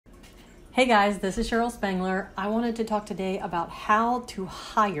Hey guys, this is Cheryl Spangler. I wanted to talk today about how to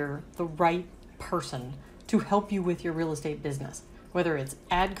hire the right person to help you with your real estate business. Whether it's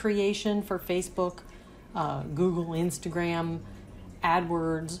ad creation for Facebook, Google, Instagram,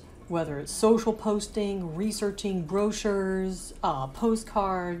 AdWords, whether it's social posting, researching brochures,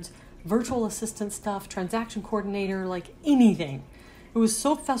 postcards, virtual assistant stuff, transaction coordinator, like anything. It was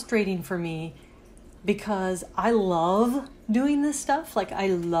so frustrating for me because I love doing this stuff. Like I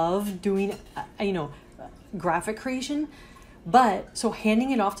love doing, graphic creation. But so handing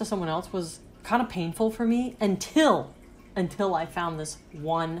it off to someone else was kind of painful for me until I found this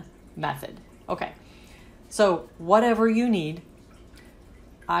one method. Okay. So whatever you need,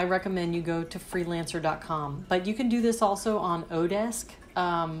 I recommend you go to freelancer.com, but you can do this also on Odesk,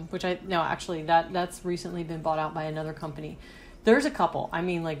 that's recently been bought out by another company. There's a couple. I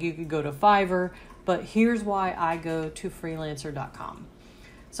mean, like you could go to Fiverr, but here's why I go to freelancer.com.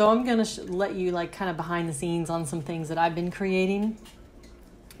 So I'm going to let you like kind of behind the scenes on some things that I've been creating.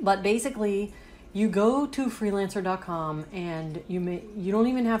 But basically, you go to freelancer.com and you don't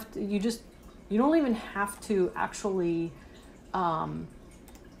even have to actually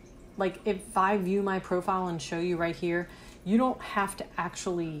like if I view my profile and show you right here, you don't have to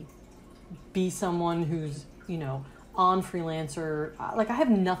actually be someone who's, on Freelancer. Like I have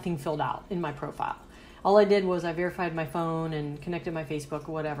nothing filled out in my profile. All I did was I verified my phone and connected my Facebook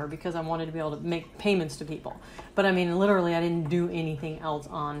or whatever because I wanted to be able to make payments to people. But I mean, literally I didn't do anything else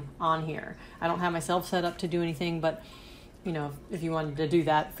on here. I don't have myself set up to do anything, but if you wanted to do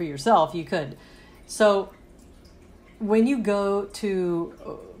that for yourself, you could. So when you go to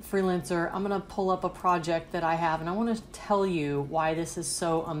Freelancer, I'm going to pull up a project that I have and I want to tell you why this is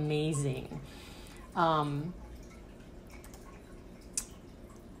so amazing.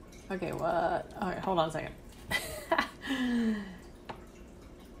 Okay, what? All right, hold on a second.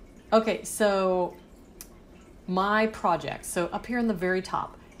 Okay, so my projects. So up here in the very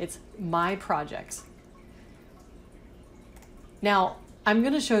top, it's my projects. Now, I'm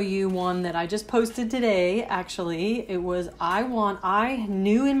going to show you one that I just posted today, actually. It was, I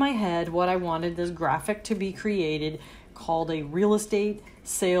knew in my head what I wanted this graphic to be created called a real estate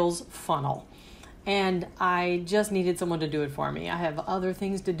sales funnel. And I just needed someone to do it for me. I have other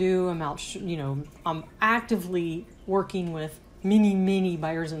things to do. I'm actively working with many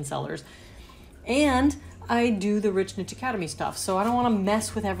buyers and sellers. And I do the Rich Niche Academy stuff. So I don't want to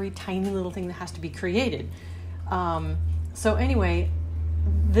mess with every tiny little thing that has to be created. So anyway,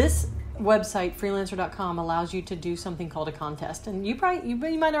 this website, freelancer.com, allows you to do something called a contest. And you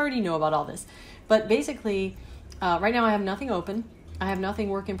might already know about all this. But basically, right now I have nothing open. I have nothing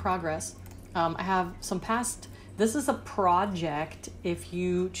work in progress. I have some past, this is a project. If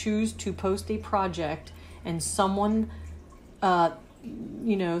you choose to post a project and someone, and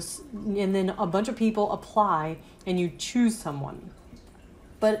then a bunch of people apply and you choose someone.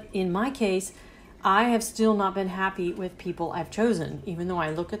 But in my case, I have still not been happy with people I've chosen, even though I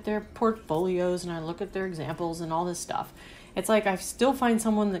look at their portfolios and I look at their examples and all this stuff. It's like I still find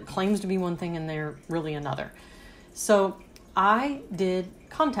someone that claims to be one thing and they're really another. So I did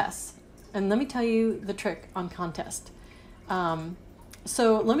contests. And let me tell you the trick on contest.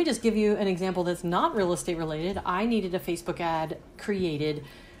 So let me just give you an example that's not real estate related. I needed a Facebook ad created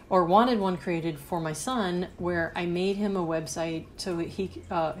or wanted one created for my son where I made him a website. So he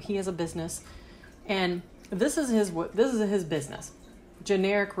has a business and this is his business,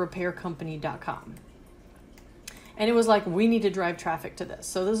 genericrepaircompany.com. And it was like, we need to drive traffic to this.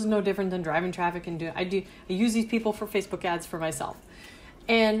 So this is no different than driving traffic I use these people for Facebook ads for myself.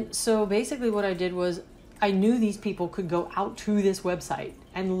 And so basically what I did was I knew these people could go out to this website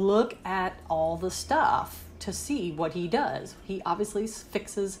and look at all the stuff to see what he does. He obviously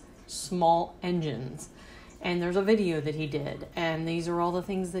fixes small engines. And there's a video that he did. And these are all the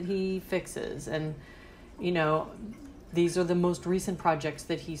things that he fixes. And, these are the most recent projects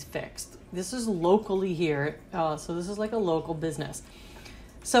that he's fixed. This is locally here. So this is like a local business.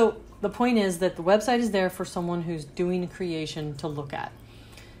 So the point is that the website is there for someone who's doing creation to look at.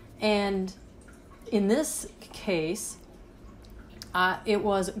 And in this case, it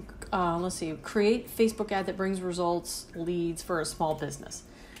was, create Facebook ad that brings results, leads for a small business.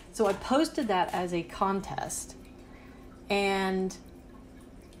 So I posted that as a contest. And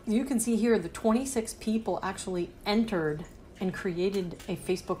you can see here the 26 people actually entered and created a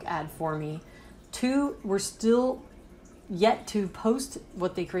Facebook ad for me. 2 were still yet to post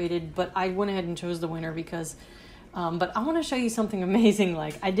what they created, but I went ahead and chose the winner because but I want to show you something amazing.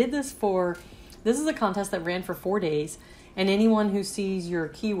 Like I did this is a contest that ran for 4 days, and anyone who sees your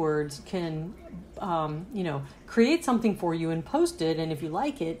keywords can create something for you and post it. And if you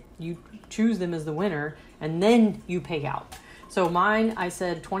like it, you choose them as the winner and then you pay out. So mine, I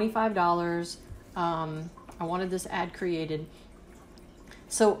said $25. I wanted this ad created.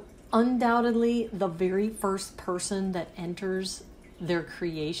 So undoubtedly the very first person that enters their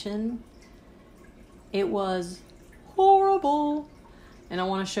creation, it was horrible. And I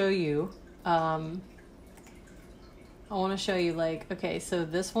want to show you, okay, so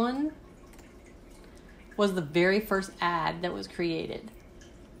this one was the very first ad that was created.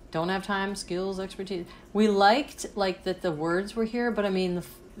 Don't have time, skills, expertise. We liked that the words were here, but I mean,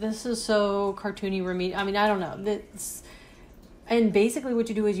 this is so cartoony, I mean, I don't know. And basically what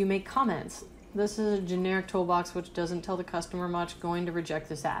you do is you make comments. This is a generic toolbox which doesn't tell the customer much, going to reject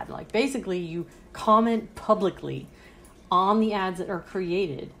this ad. Like basically you comment publicly on the ads that are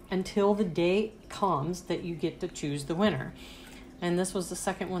created until the day comes that you get to choose the winner. And this was the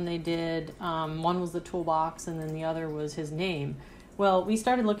second one they did. One was the toolbox and then the other was his name. Well, we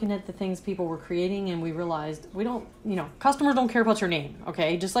started looking at the things people were creating and we realized customers don't care about your name,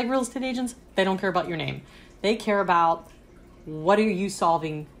 okay? Just like real estate agents, they don't care about your name. They care about what are you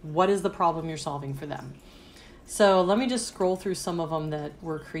solving? What is the problem you're solving for them? So let me just scroll through some of them that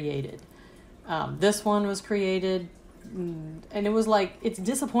were created. This one was created and it was like, it's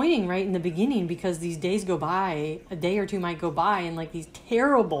disappointing right in the beginning because these days go by, a day or two might go by and like these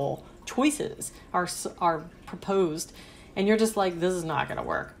terrible choices are proposed. And you're just like, this is not going to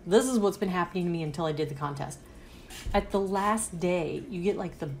work. This is what's been happening to me until I did the contest. At the last day, you get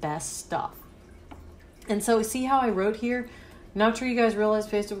like the best stuff. And so see how I wrote here? Not sure you guys realize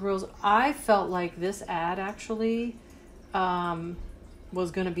Facebook rules. I felt like this ad actually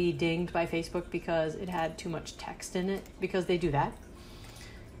was going to be dinged by Facebook because it had too much text in it, because they do that.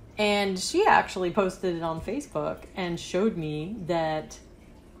 And she actually posted it on Facebook and showed me that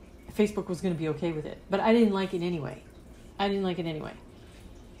Facebook was going to be okay with it. But I didn't like it anyway.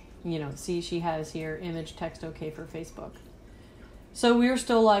 See, she has here image text okay for Facebook. So we were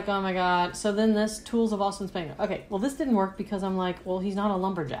still like, oh my God. So then this tools of Austin Spangler. Okay, well this didn't work because I'm like, well, he's not a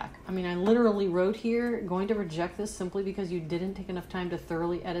lumberjack. I mean, I literally wrote here, going to reject this simply because you didn't take enough time to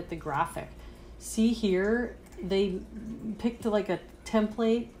thoroughly edit the graphic. See here, they picked like a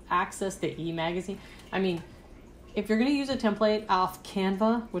template, access the e-magazine. I mean, if you're going to use a template off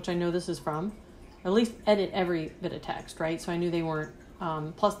Canva, which I know this is from, at least edit every bit of text, right? So I knew they weren't.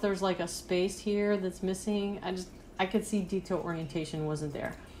 Plus there's like a space here that's missing. I could see detail orientation wasn't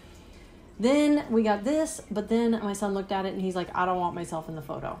there. Then we got this, but then my son looked at it and he's like, I don't want myself in the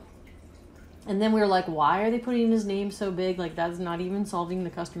photo. And then we were like, why are they putting his name so big? Like that's not even solving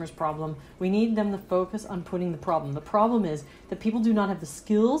the customer's problem. We need them to focus on putting the problem. The problem is that people do not have the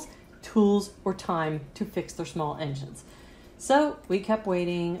skills, tools, or time to fix their small engines. So we kept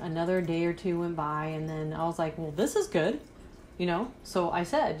waiting. Another day or two went by and then I was like, well, this is good. So I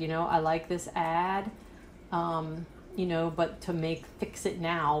said, I like this ad, but to make fix it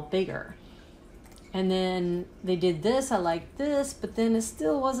now bigger. And then they did this. I like this, but then it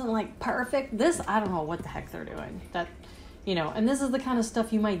still wasn't like perfect. This, I don't know what the heck they're doing. And this is the kind of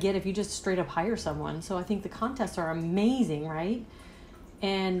stuff you might get if you just straight up hire someone. So I think the contests are amazing, right?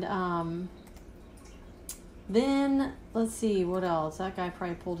 And, then let's see what else. That guy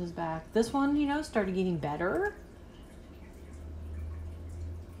probably pulled his back. This one, started getting better.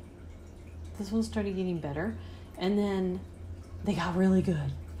 And then they got really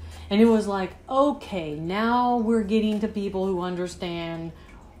good. And it was like, okay, now we're getting to people who understand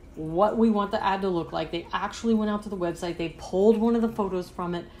what we want the ad to look like. They actually went out to the website. They pulled one of the photos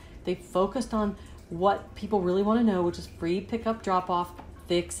from it. They focused on what people really want to know, which is free pickup drop off.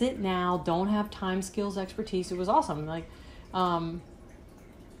 Fix it now. Don't have time, skills, expertise. It was awesome. And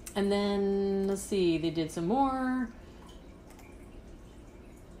then let's see, they did some more.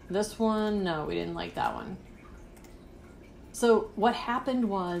 This one, no, we didn't like that one. So what happened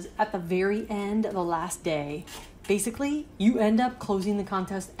was at the very end of the last day, basically you end up closing the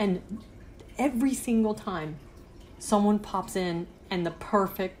contest and every single time someone pops in and the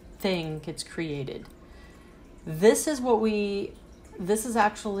perfect thing gets created. This is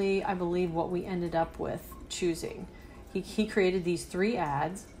actually, I believe, what we ended up with choosing. He created these 3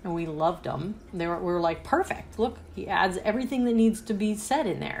 ads and we loved them. We were like, perfect. Look, he adds everything that needs to be said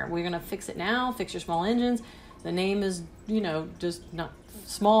in there. We're going to fix it now, fix your small engines. The name is, just not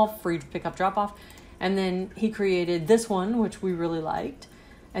small, free pickup drop off. And then he created this one, which we really liked.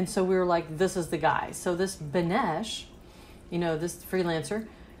 And so we were like, this is the guy. So this Banesh, this freelancer,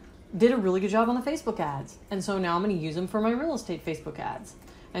 did a really good job on the Facebook ads. And so now I'm going to use them for my real estate Facebook ads.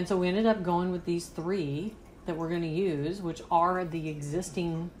 And so we ended up going with these 3 that we're going to use, which are the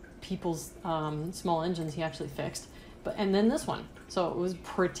existing people's small engines he actually fixed. And then this one. So it was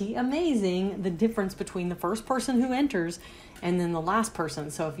pretty amazing, the difference between the first person who enters and then the last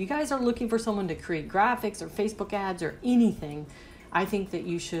person. So if you guys are looking for someone to create graphics or Facebook ads or anything, I think that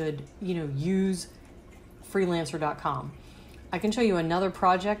you should, use freelancer.com. I can show you another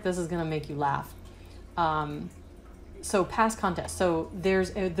project. This is going to make you laugh. So past contests. So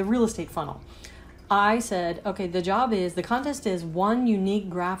there's the real estate funnel. I said, okay, the contest is one unique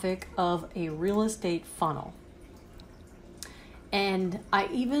graphic of a real estate funnel. And I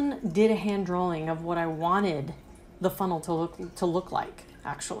even did a hand drawing of what I wanted the funnel to look like,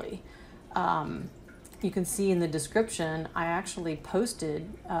 actually. You can see in the description, I actually posted,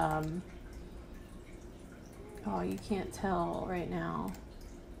 you can't tell right now.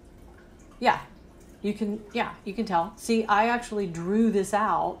 You can tell. See, I actually drew this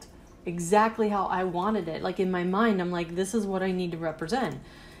out exactly how I wanted it. Like in my mind, I'm like, this is what I need to represent.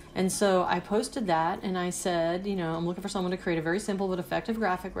 And so I posted that and I said, I'm looking for someone to create a very simple but effective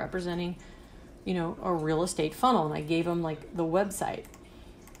graphic representing, a real estate funnel. And I gave them like the website.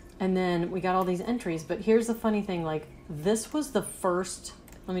 And then we got all these entries. But here's the funny thing, like this was the first,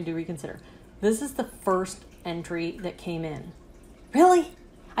 reconsider. This is the first entry that came in. Really?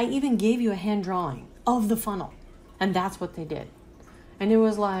 I even gave you a hand drawing of the funnel. And that's what they did. And it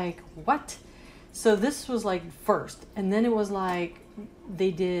was like, what? So this was like first. And then it was like, they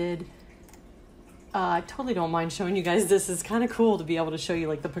did, I totally don't mind showing you guys this. It's kind of cool to be able to show you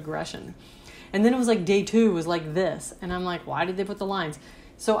like the progression. And then it was like day 2 was like this. And I'm like, why did they put the lines?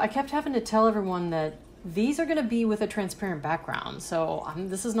 So I kept having to tell everyone that these are going to be with a transparent background. So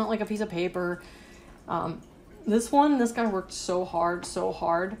this is not like a piece of paper. This guy worked so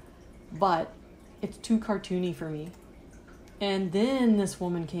hard, but it's too cartoony for me. And then this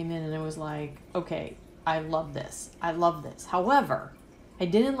woman came in and it was like, okay, I love this. However, I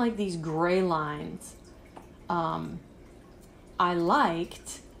didn't like these gray lines. I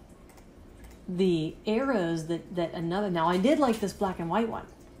liked the arrows now I did like this black and white one,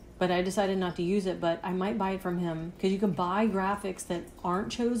 but I decided not to use it, but I might buy it from him because you can buy graphics that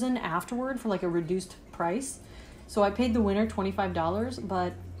aren't chosen afterward for like a reduced price. So I paid the winner $25,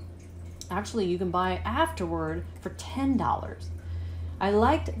 but actually you can buy afterward for $10. I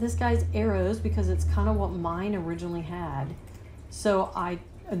liked this guy's arrows because it's kind of what mine originally had. So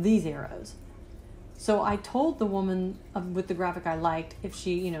these arrows. So I told the woman with the graphic I liked if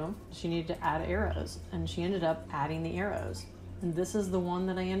she, she needed to add arrows, and she ended up adding the arrows. And this is the one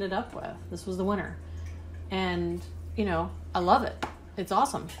that I ended up with. This was the winner. And, I love it. It's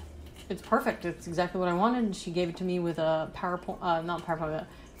awesome. It's perfect. It's exactly what I wanted. And she gave it to me with a a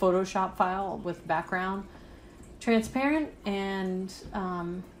Photoshop file with background, transparent, and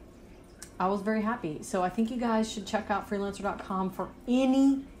I was very happy. So I think you guys should check out freelancer.com for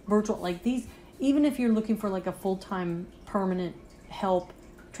any virtual, like these, even if you're looking for like a full-time permanent help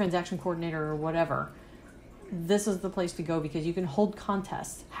transaction coordinator or whatever, this is the place to go because you can hold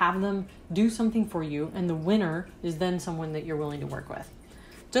contests, have them do something for you, and the winner is then someone that you're willing to work with.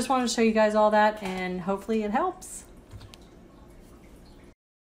 Just wanted to show you guys all that, and hopefully it helps.